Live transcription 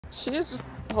She's just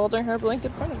holding her blink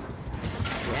in front of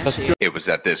her. Yeah, she is. It was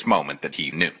at this moment that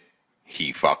he knew.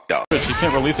 He fucked up. She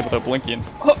can't release it without blinking.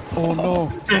 Oh no.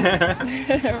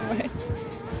 Never mind.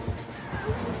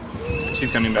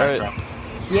 She's coming back, right. bro.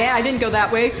 Yeah, I didn't go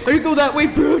that way. I didn't go that way,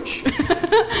 brooch.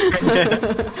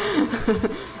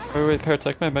 Wait, Pear,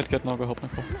 take my medkit and I'll go help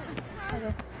Nicole.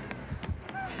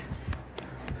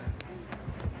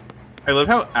 I love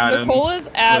how Adam. Nicole is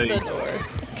at like, the door.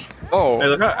 Oh. I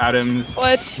love how Adam's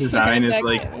What? design is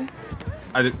like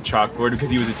a chalkboard because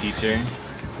he was a teacher.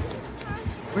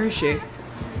 Where is she?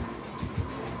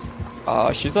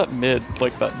 She's at mid,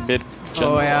 like that mid.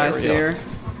 Oh yeah, I area. see her.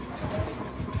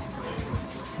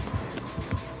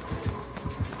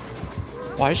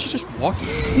 Why is she just walking?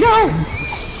 No!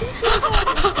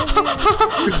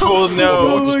 Oh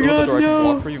no! Just my go to the God, door. I can no.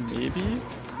 walk for you, maybe?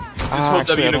 hold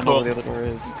Actually, W, I don't know Nicole. where the other door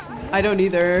is. I don't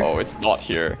either. Oh, it's not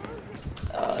here.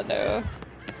 Oh no.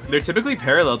 They're typically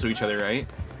parallel to each other, right?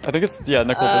 I think it's, yeah,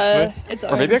 Nicole this way. It's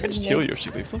Or maybe I orange can just and heal yellow. you if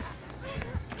she leaves us.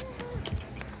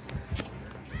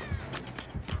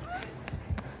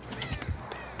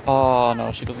 Oh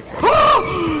no, she doesn't care.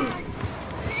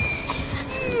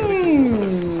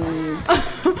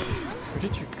 Where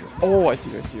did you go? Oh, I see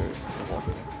her, I see her.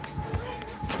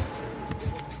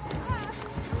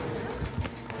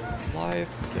 Live,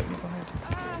 get me behind.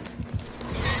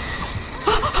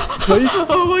 Nice.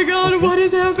 Oh my god, what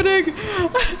is happening?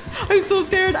 I'm so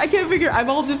scared. I can't figure. I'm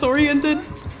all disoriented.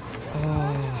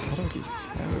 How do I get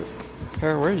out?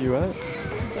 Pear, where are you at?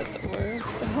 Is that the worst?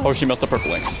 Oh, she messed up her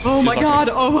blink. Oh She's my not god.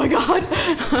 gonna- Oh my god.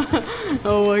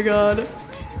 Oh my god.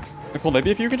 Nicole, maybe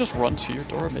if you can just run to your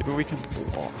door, maybe we can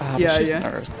block. Yeah, she's yeah.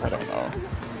 nursed. I don't know.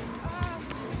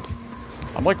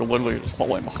 I'm like literally just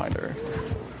following behind her.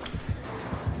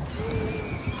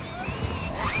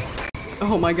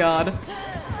 Oh my god.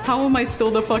 How am I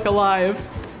still the fuck alive?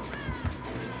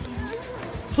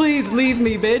 Please leave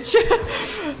me, bitch.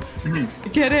 I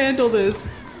can't handle this.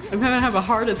 I'm gonna have a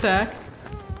heart attack.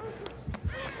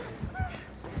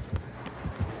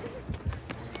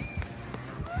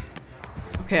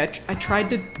 Okay, I tried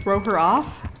to throw her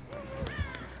off.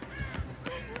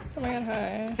 Oh my god,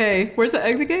 hi. Hey, where's the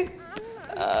exit gate?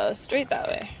 Straight that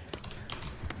way.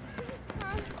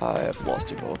 I have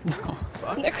lost you both now.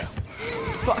 Nicole.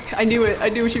 Fuck, I knew it. I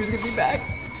knew she was gonna be back.